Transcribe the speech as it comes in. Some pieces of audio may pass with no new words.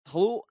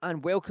Hello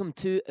and welcome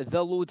to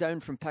The Lowdown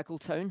from Pickle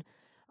Town.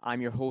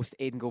 I'm your host,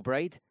 Aidan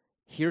Gilbride.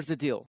 Here's the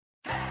deal.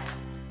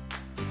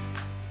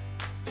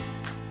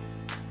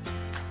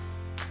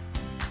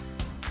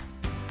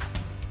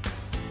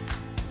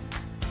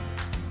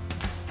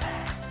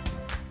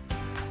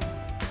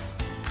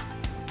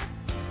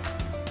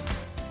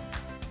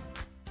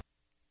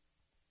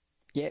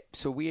 Yep,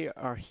 so we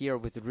are here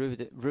with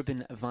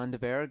Ruben van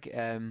Berg.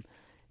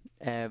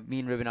 Me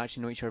and Ruben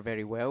actually know each other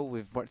very well.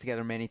 We've worked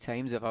together many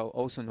times. I've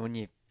also known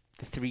you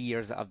the 3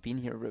 years that I've been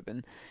here,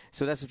 Ruben.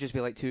 So this will just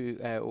be like two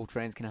old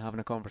friends kind of having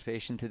a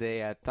conversation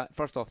today.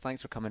 First off,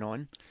 thanks for coming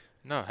on.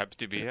 No, happy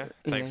to be here.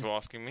 Thanks for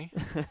asking me.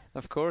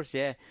 Of course,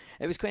 yeah.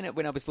 It was kind of,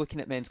 when I was looking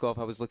at men's golf,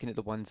 I was looking at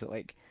the ones that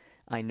like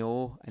I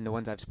know and the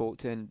ones I've spoke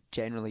to, and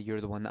generally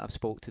you're the one that I've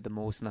spoke to the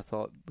most and I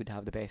thought would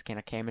have the best kind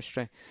of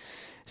chemistry.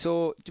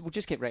 So we'll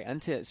just get right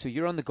into it. So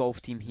you're on the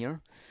golf team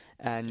here,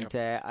 and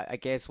yep. I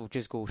guess we'll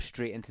just go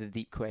straight into the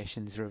deep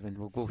questions, Ruben.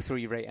 We'll go throw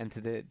you right into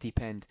the deep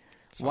end.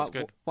 Sounds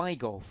good. Why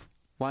golf?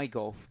 Why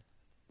golf?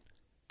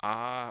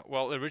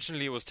 Well,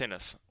 originally it was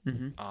tennis.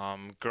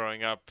 Mm-hmm.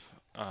 Growing up,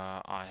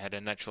 I had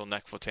a natural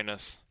knack for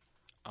tennis.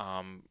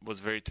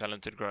 Was very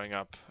talented growing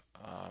up.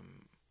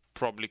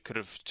 Probably could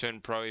have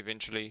turned pro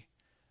eventually,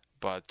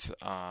 but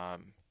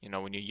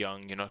when you're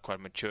young, you're not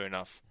quite mature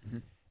enough. Mm-hmm.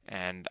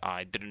 And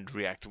I didn't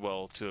react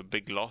well to a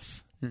big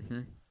loss,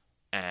 mm-hmm.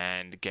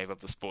 and gave up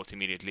the sport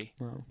immediately.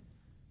 Wow.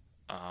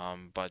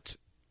 But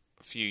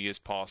a few years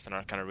passed, and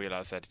I kind of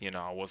realized that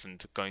I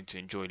wasn't going to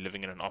enjoy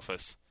living in an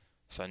office,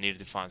 so I needed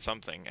to find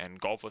something. And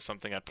golf was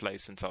something I'd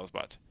played since I was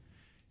about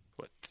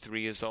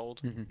 3 years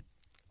old, mm-hmm.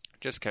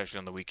 just casually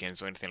on the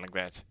weekends or anything like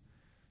that.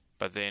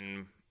 But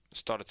then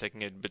started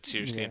taking it a bit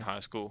seriously in high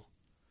school,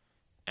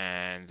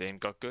 and then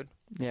got good.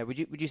 Yeah, would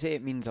you say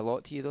it means a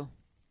lot to you though?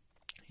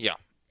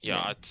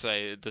 Yeah, I'd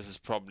say this is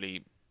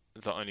probably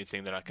the only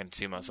thing that I can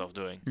see myself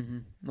doing. Mm-hmm.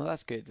 Well,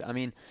 that's good. I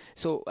mean,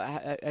 so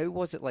how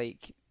was it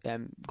like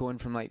going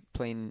from like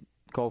playing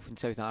golf in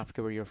South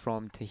Africa, where you're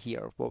from, to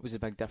here? What was the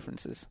big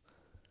differences?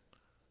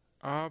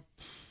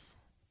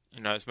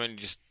 It's mainly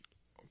just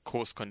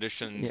course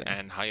conditions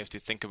and how you have to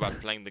think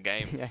about playing the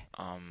game. Yeah.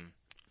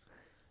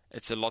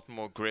 It's a lot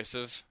more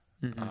aggressive.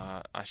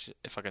 Mm-hmm.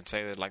 If I can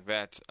say that like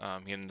that,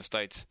 here in the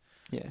States.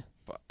 Yeah.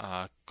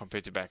 But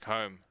compared to back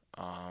home,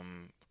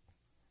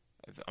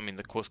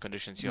 the course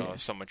conditions here are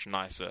so much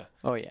nicer.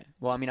 Oh yeah.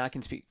 Well, I mean, I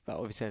can speak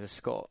obviously as a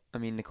Scot. I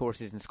mean, the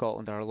courses in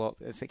Scotland are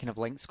it's like kind of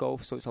links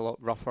golf, so it's a lot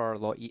rougher, a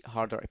lot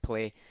harder to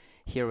play.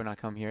 Here, when I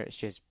come here, it's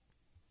just,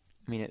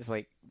 I mean, it's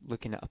like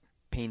looking at a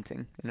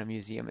painting in a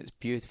museum. It's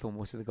beautiful,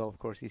 most of the golf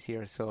courses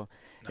here, so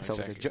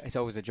it's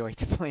always a joy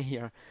to play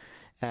here.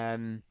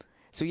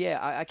 So yeah,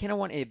 I kind of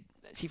want to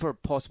see for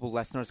possible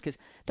listeners, because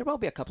there will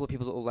be a couple of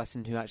people that will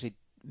listen who actually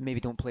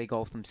maybe don't play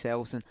golf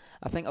themselves, and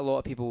I think a lot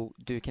of people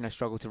do kind of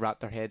struggle to wrap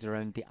their heads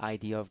around the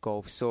idea of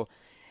golf. So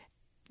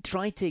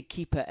try to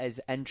keep it as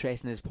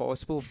interesting as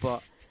possible,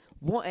 but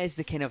what is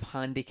the kind of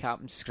handicap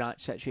and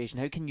scratch situation?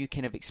 How can you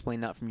kind of explain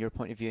that from your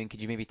point of view, and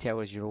could you maybe tell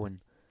us your own?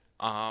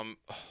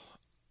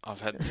 I've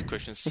had this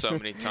question so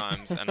many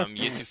times, and I'm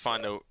yet to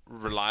find a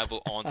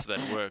reliable answer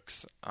that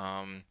works.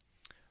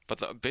 But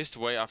the best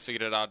way I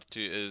figured it out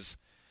is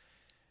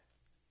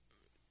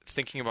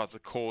thinking about the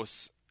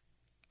course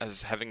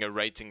as having a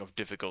rating of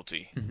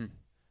difficulty. Mm-hmm.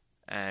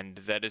 And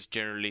that is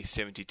generally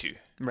 72.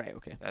 Right,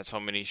 okay. That's how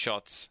many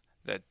shots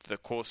that the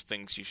course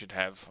thinks you should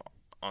have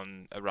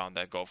around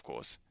that golf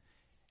course.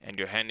 And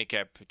your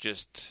handicap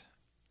just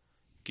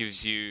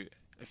gives you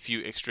a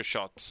few extra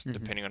shots, mm-hmm.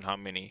 depending on how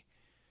many,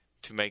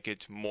 to make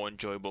it more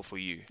enjoyable for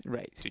you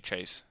to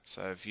chase.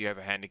 So if you have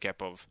a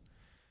handicap of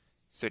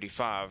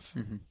 35,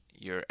 mm-hmm.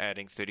 you're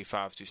adding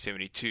 35 to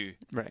 72.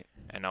 Right.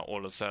 And now all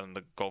of a sudden,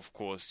 the golf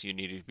course, you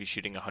need to be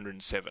shooting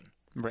 107.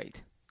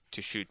 Right.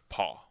 To shoot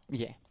par.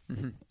 Yeah.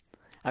 Mm-hmm.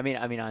 I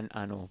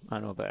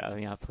know, but I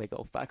mean, I play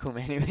golf back home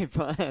anyway.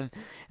 But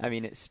I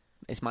mean, it's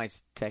my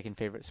second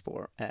favorite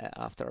sport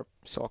after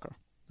soccer.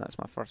 That's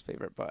my first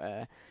favorite.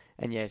 But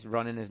and yes,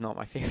 running is not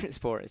my favorite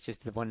sport. It's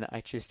just the one that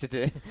I choose to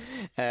do.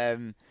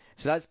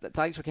 So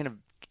thanks for kind of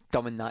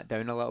dumbing that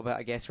down a little bit,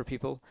 I guess, for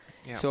people.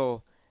 Yeah.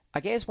 So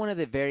I guess one of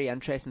the very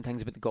interesting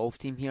things about the golf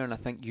team here, and I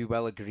think you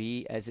will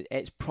agree, is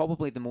it's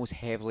probably the most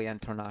heavily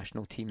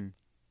international team.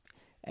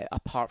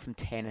 Apart from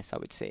tennis, I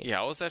would say. Yeah,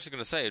 I was actually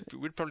going to say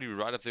we'd probably be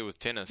right up there with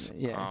tennis.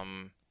 Yeah.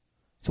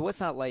 So what's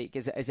that like?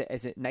 Is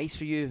it nice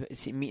for you?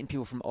 Is it meeting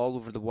people from all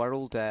over the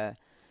world?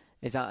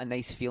 Is that a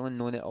nice feeling,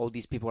 knowing that all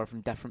these people are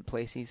from different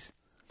places?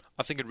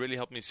 I think it really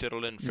helped me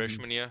settle in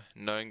freshman year,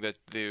 knowing that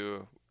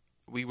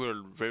we were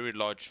a very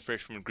large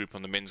freshman group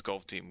on the men's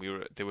golf team.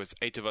 There was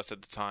 8 of us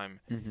at the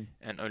time,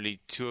 and only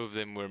 2 of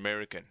them were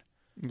American.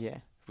 Yeah.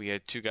 We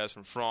had 2 guys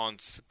from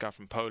France, a guy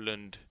from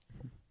Poland,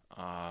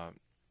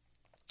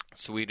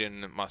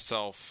 Sweden,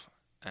 myself,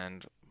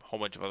 and a whole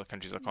bunch of other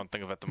countries I can't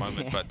think of at the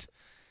moment. But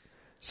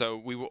so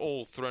we were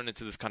all thrown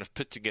into this kind of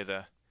pit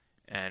together,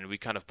 and we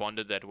kind of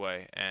bonded that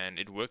way, and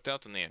it worked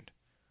out in the end.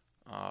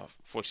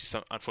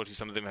 Unfortunately,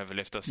 some of them have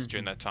left us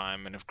during that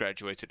time and have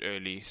graduated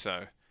early,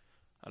 so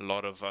a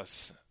lot of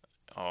us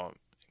are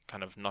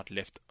kind of not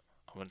left.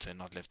 I wouldn't say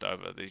not left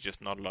over. There's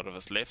just not a lot of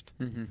us left.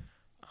 Mm-hmm.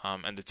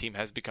 And the team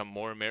has become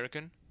more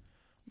American.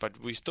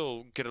 But we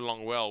still get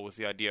along well with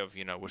the idea of,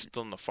 we're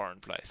still in a foreign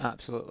place.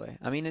 Absolutely.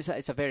 I mean, it's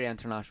a very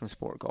international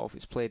sport, golf.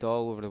 It's played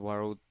all over the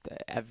world.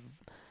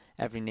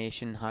 Every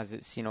nation has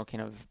its,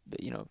 kind of,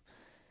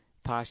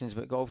 passions,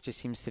 but golf just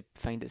seems to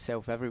find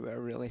itself everywhere,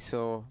 really.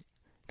 So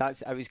I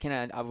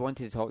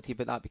wanted to talk to you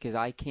about that because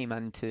I came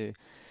into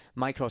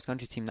my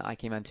cross-country team that I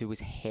came into was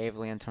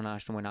heavily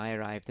international when I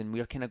arrived, and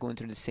we're kind of going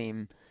through the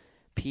same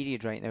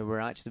period right now where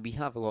actually we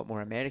have a lot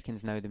more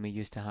Americans now than we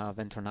used to have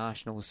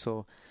internationals.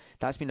 So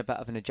that's been a bit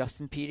of an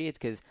adjusting period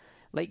because,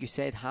 like you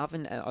said,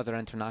 having other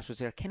internationals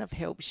there kind of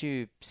helps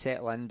you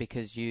settle in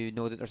because you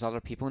know that there's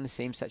other people in the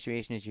same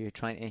situation as you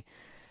trying to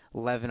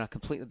live in a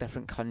completely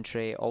different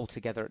country all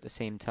together at the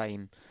same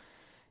time.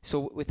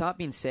 So with that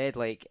being said,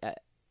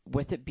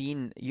 with it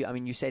being,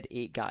 you said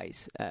 8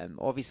 guys.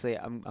 Obviously,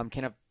 I'm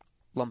kind of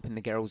lumping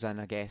the girls in,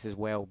 I guess, as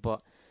well.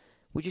 But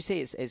would you say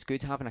it's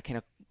good having a kind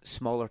of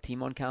smaller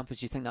team on campus?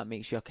 Do you think that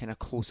makes you a kind of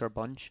closer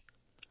bunch?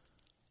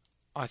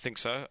 I think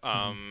so.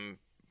 I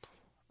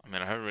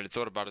haven't really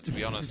thought about it, to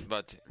be honest,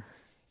 but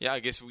yeah, I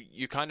guess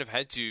you kind of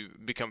had to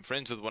become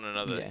friends with one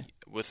another. Yeah.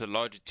 With a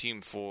larger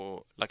team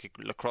for, like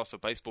lacrosse or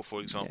baseball, for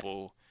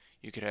example,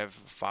 you could have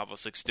 5 or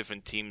 6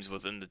 different teams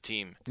within the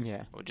team.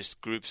 Yeah. Or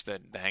just groups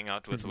that they hang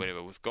out with or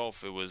whatever. With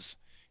golf, it was,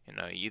 you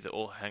either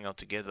all hang out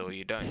together or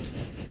you don't.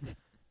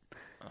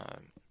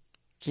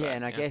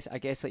 I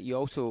guess like you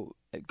also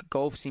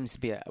golf seems to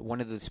be one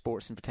of the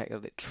sports in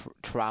particular that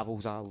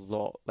travels a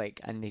lot,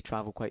 and they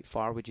travel quite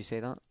far. Would you say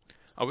that?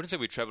 I wouldn't say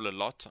we travel a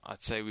lot.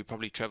 I'd say we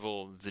probably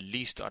travel the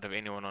least out of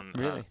anyone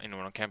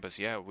on campus.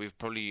 Yeah, we've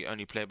probably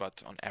only play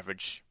about on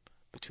average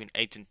between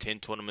 8 and 10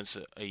 tournaments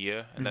a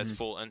year, and that's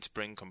fall and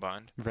spring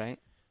combined. Right.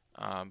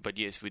 But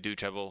yes, we do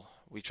travel.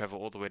 We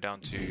travel all the way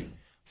down to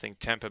I think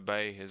Tampa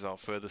Bay is our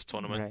furthest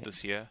tournament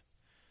this year.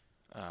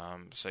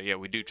 So yeah,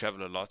 we do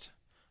travel a lot.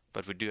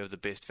 But we do have the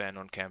best van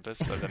on campus,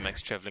 so that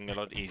makes travelling a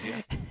lot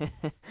easier.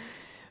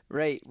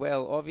 Right.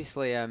 Well,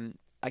 obviously,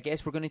 I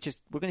guess we're going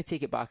to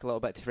take it back a little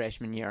bit to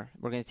freshman year.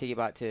 We're going to take it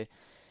back to,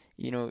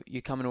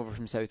 you coming over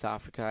from South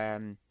Africa.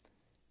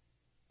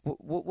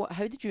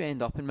 How did you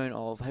end up in Mount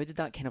Olive? How did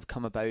that kind of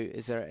come about?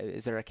 Is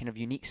there a kind of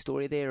unique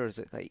story there, or is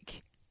it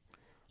like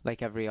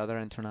every other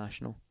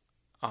international?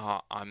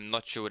 I'm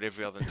not sure what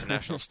every other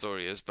international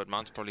story is, but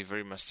mine's probably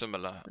very much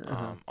similar.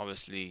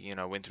 Obviously,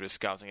 went through a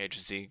scouting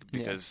agency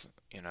because,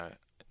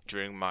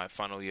 during my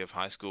final year of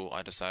high school,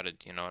 I decided,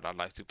 I'd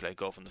like to play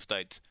golf in the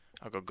States.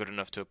 I got good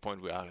enough to a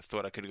point where I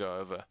thought I could go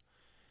over.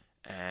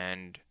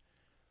 And,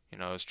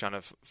 I was trying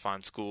to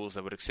find schools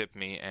that would accept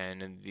me,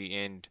 and in the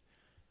end,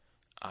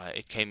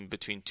 it came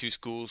between 2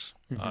 schools,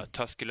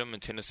 Tusculum in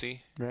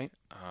Tennessee, right,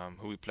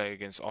 who we play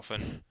against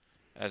often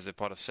as a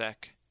part of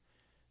SAC.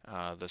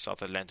 The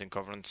South Atlantic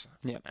Conference,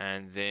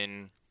 and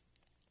then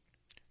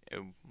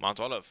Mount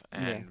Olive,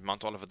 and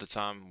Mount Olive at the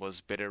time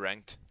was better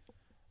ranked,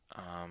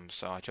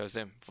 so I chose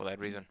them for that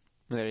reason.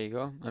 There you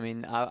go. I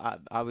mean,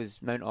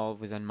 Mount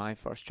Olive was in my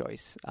first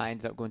choice. I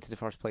ended up going to the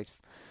first place,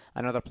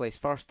 another place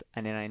first,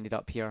 and then I ended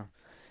up here.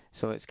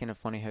 So it's kind of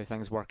funny how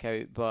things work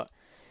out. But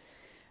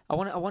I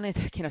wanted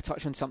to kind of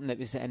touch on something that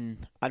was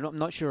I'm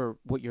not sure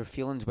what your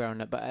feelings were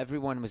on it, but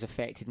everyone was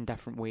affected in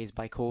different ways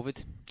by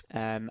COVID.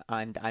 And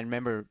I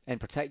remember in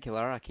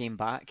particular, I came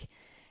back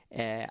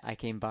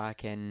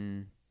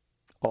in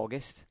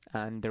August,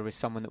 and there was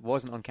someone that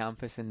wasn't on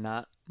campus, and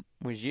that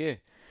was you.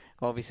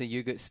 Obviously,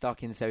 you got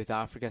stuck in South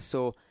Africa.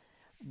 So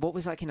what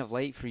was that kind of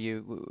like for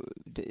you?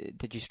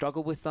 Did you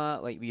struggle with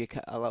that? Like, were you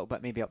a little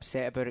bit maybe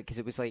upset about it? Because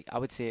it was I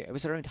would say it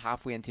was around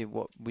halfway into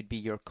what would be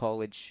your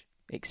college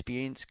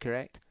experience,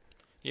 correct?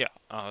 Yeah,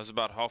 I was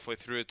about halfway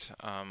through it.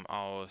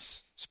 Our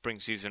spring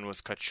season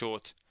was cut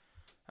short.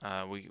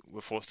 We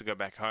were forced to go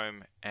back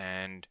home,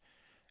 and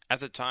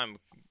at the time,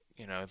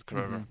 the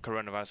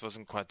coronavirus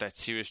wasn't quite that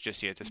serious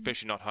just yet,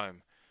 especially not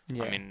home.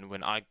 Yeah. I mean,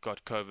 when I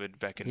got COVID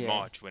back in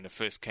March, when it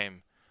first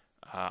came,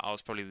 I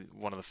was probably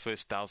one of the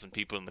first 1,000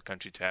 people in the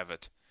country to have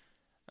it.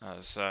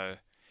 So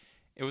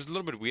it was a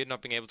little bit weird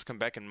not being able to come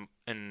back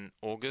in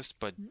August,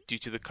 but due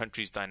to the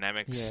country's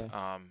dynamics,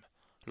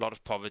 a lot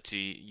of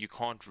poverty, you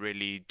can't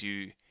really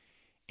do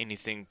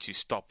anything to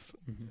stop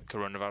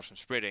coronavirus from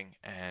spreading,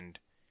 and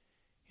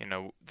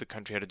the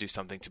country had to do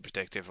something to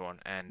protect everyone,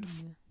 and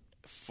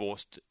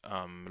forced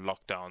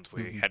lockdowns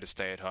where you had to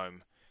stay at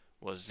home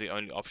was the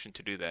only option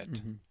to do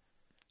that.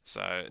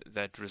 So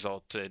that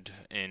resulted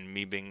in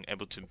me being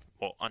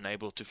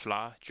unable to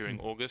fly during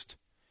August,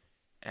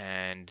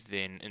 and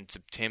then in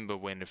September,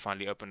 when it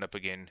finally opened up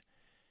again,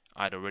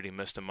 I'd already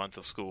missed a month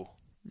of school.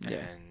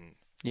 And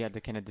you had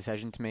the kind of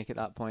decision to make at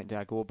that point. Did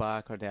I go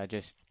back, or did I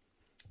just...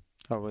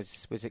 Or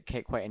was it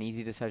quite an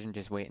easy decision,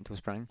 just wait until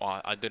spring?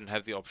 I didn't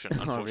have the option,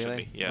 unfortunately. Oh,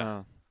 really? Yeah.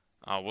 Oh.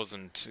 I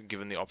wasn't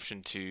given the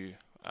option to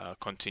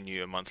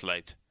continue a month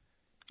late.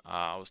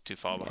 I was too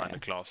far behind the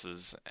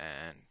classes,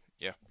 and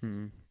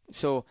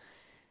So,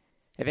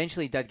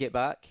 eventually did get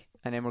back,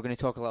 and then we're going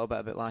to talk a little bit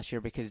about last year,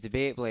 because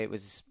debatably it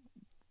was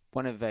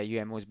one of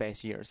UMO's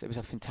best years. It was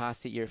a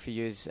fantastic year for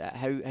you.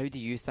 How do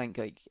you think,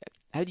 like,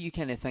 how do you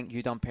kind of think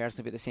you done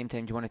personally, but at the same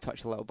time, do you want to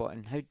touch a little bit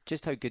on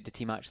how good the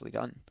team actually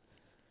done?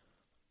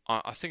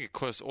 I think it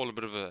caught us all a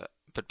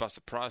bit by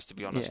surprise, to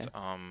be honest.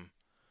 Yeah.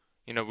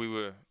 You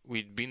know,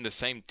 we'd been the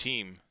same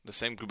team, the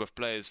same group of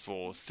players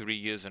for 3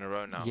 years in a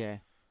row now. Yeah.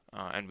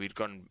 And we'd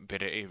gotten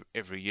better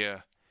every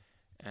year.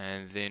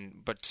 And then,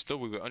 but still,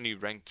 we were only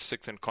ranked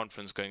 6th in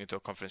conference going into our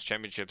conference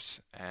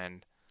championships,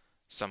 and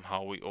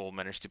somehow we all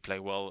managed to play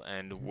well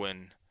and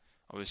win,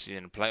 obviously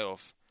in a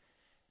playoff.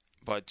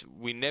 But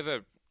we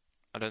never,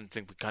 I don't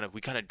think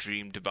we kind of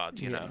dreamed about,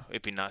 you know,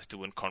 it'd be nice to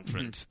win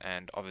conference.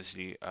 And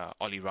obviously,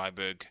 Ollie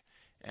Ryberg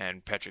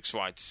and Patrick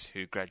Sweitz,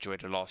 who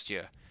graduated last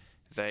year,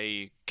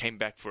 they came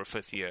back for a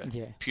 5th year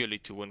purely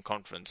to win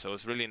conference. So it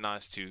was really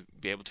nice to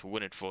be able to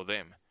win it for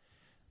them.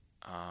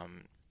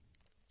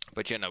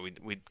 But yeah, no,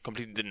 we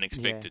completely didn't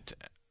expect it,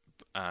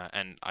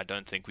 and I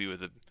don't think we're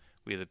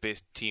the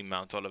best team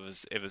Mount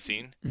Oliver's ever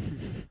seen,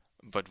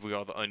 but we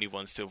are the only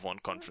ones to have won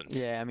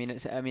conference. Yeah,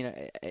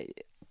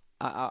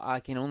 I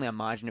can only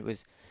imagine it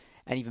was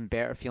an even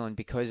better feeling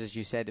because, as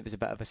you said, it was a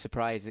bit of a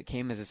surprise. It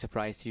came as a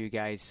surprise to you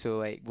guys. So,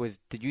 like,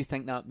 did you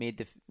think that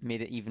made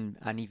it even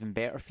an even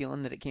better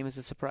feeling that it came as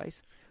a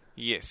surprise?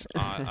 Yes,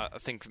 I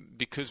think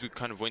because we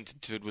kind of went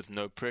into it with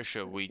no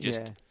pressure, we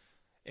just.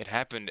 It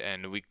happened,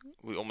 and we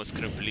almost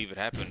couldn't believe it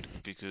happened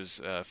because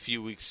a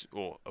few weeks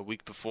or a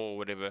week before, or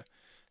whatever,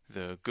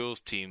 the girls'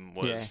 team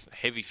was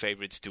heavy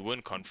favourites to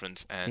win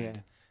conference,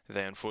 and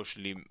they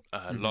unfortunately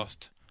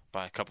lost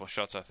by a couple of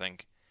shots, I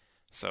think.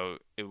 So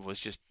it was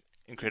just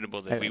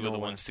incredible that we were the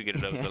ones to get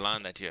it over the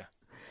line that year.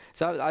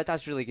 So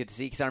that's really good to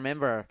see, because I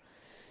remember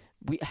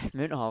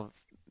Mount Olive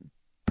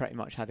pretty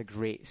much had a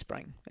great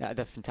spring. Had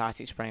a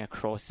fantastic spring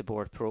across the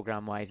board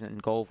program-wise, and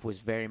golf was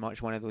very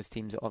much one of those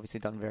teams that obviously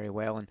done very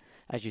well, and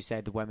as you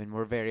said, the women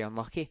were very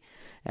unlucky,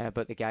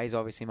 but the guys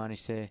obviously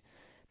managed to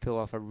pull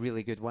off a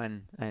really good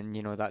win, and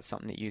you know that's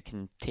something that you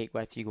can take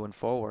with you going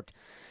forward.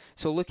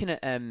 So looking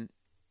at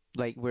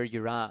like where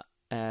you're at,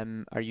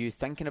 are you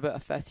thinking about a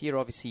 5th year?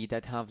 Obviously you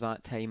did have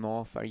that time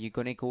off. Are you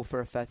going to go for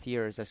a 5th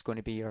year, or is this going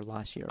to be your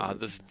last year?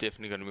 This is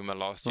definitely going to be my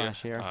last year.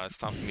 It's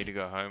time for me to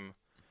go home.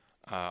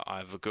 I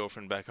have a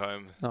girlfriend back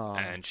home,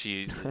 and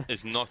she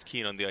is not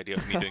keen on the idea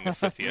of me doing a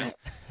 5th year.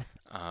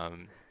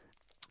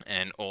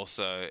 And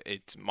also,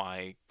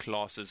 my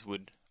classes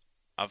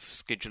I've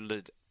scheduled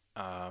it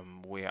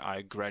where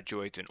I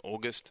graduate in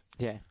August.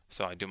 Yeah.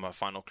 So I do my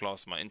final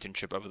class, my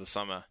internship over the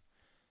summer.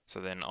 So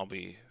then I'll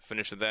be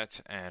finished with that,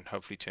 and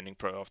hopefully turning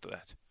pro after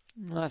that.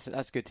 Well,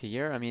 that's good to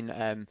hear. I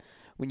mean,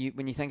 when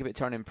you think about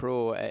turning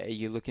pro, are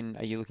you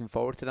looking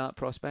forward to that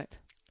prospect?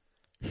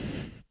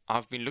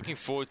 I've been looking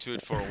forward to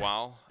it for a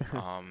while.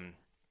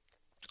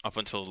 Up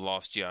until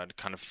last year, I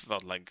kind of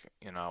felt like,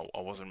 you know, I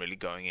wasn't really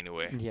going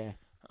anywhere. Yeah.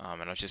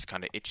 And I was just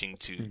kind of itching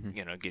to,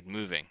 you know, get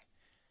moving.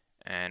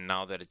 And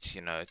now that it's,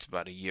 you know, it's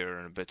about a year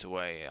and a bit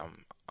away,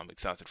 I'm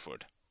excited for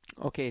it.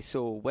 Okay,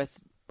 so with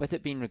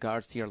it being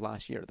regards to your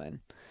last year,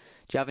 then,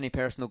 do you have any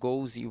personal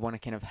goals that you want to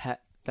kind of hit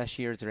this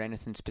year? Is there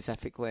anything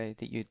specifically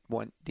that you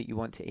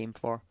want to aim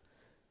for?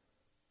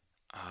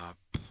 I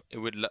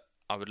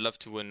would love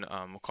to win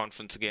a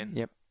conference again.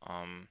 Yep.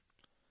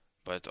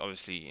 But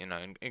obviously, you know,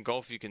 in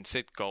golf you can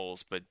set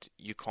goals, but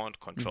you can't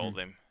control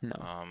them. No,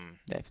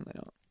 definitely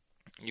not.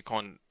 You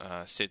can't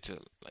set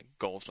like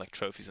goals like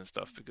trophies and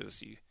stuff,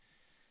 because you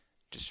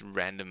just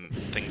random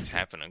things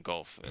happen in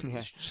golf, and you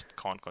just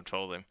can't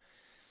control them.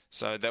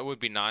 So that would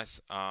be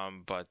nice.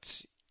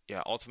 But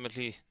yeah,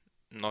 ultimately,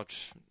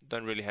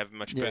 don't really have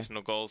much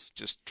personal goals.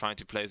 Just trying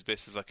to play as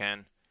best as I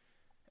can,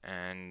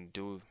 and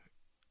do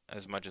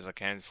as much as I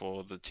can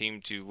for the team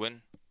to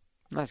win.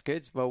 That's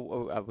good.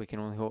 Well, we can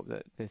only hope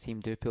that the team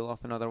do pull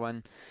off another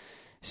win.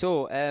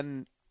 So,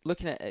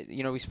 looking at,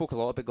 you know, we spoke a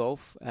lot about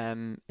golf.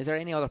 Is there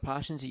any other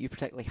passions that you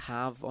particularly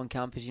have on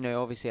campus? You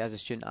know, obviously as a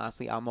student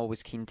athlete, I'm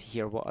always keen to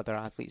hear what other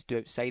athletes do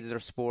outside of their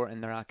sport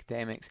and their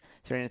academics.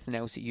 Is there anything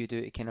else that you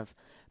do to kind of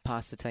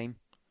pass the time?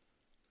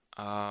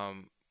 I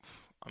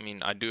mean,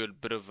 I do a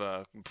bit of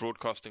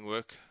broadcasting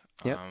work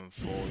for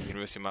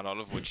University of Mount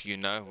Olive, which you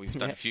know, we've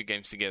done a few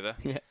games together.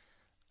 Yeah.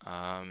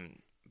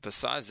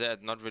 Besides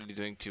that, not really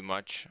doing too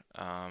much.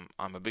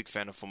 I'm a big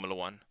fan of Formula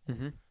One.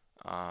 Mm-hmm.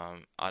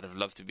 I'd have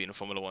loved to be a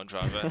Formula One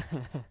driver,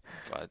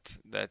 but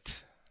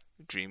that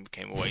dream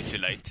came way too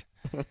late.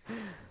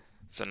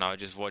 So now I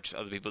just watch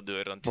other people do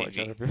it on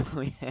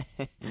TV.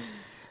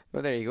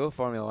 Well, there you go,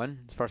 Formula One.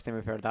 It's the first time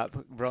we've heard that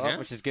brought up,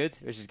 which is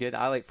good.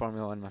 I like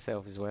Formula One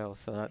myself as well,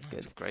 so that's good.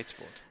 It's a great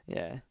sport.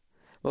 Yeah.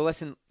 Well,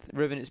 listen,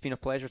 Ruben, it's been a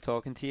pleasure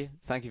talking to you.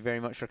 Thank you very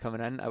much for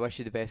coming in. I wish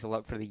you the best of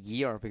luck for the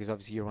year, because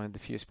obviously you're one of the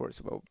few sports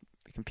that will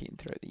be competing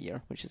throughout the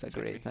year, which is a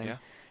great thing. Yeah.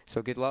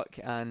 So good luck,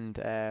 and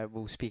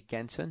we'll speak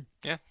again soon.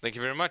 Yeah, thank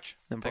you very much.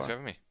 Thanks for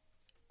having me.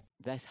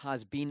 This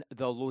has been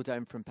The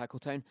Lowdown from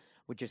Pickletown.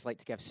 We'd just like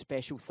to give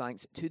special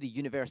thanks to the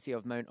University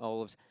of Mount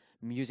Olive's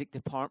music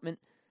department.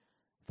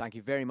 Thank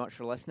you very much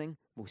for listening.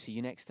 We'll see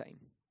you next time.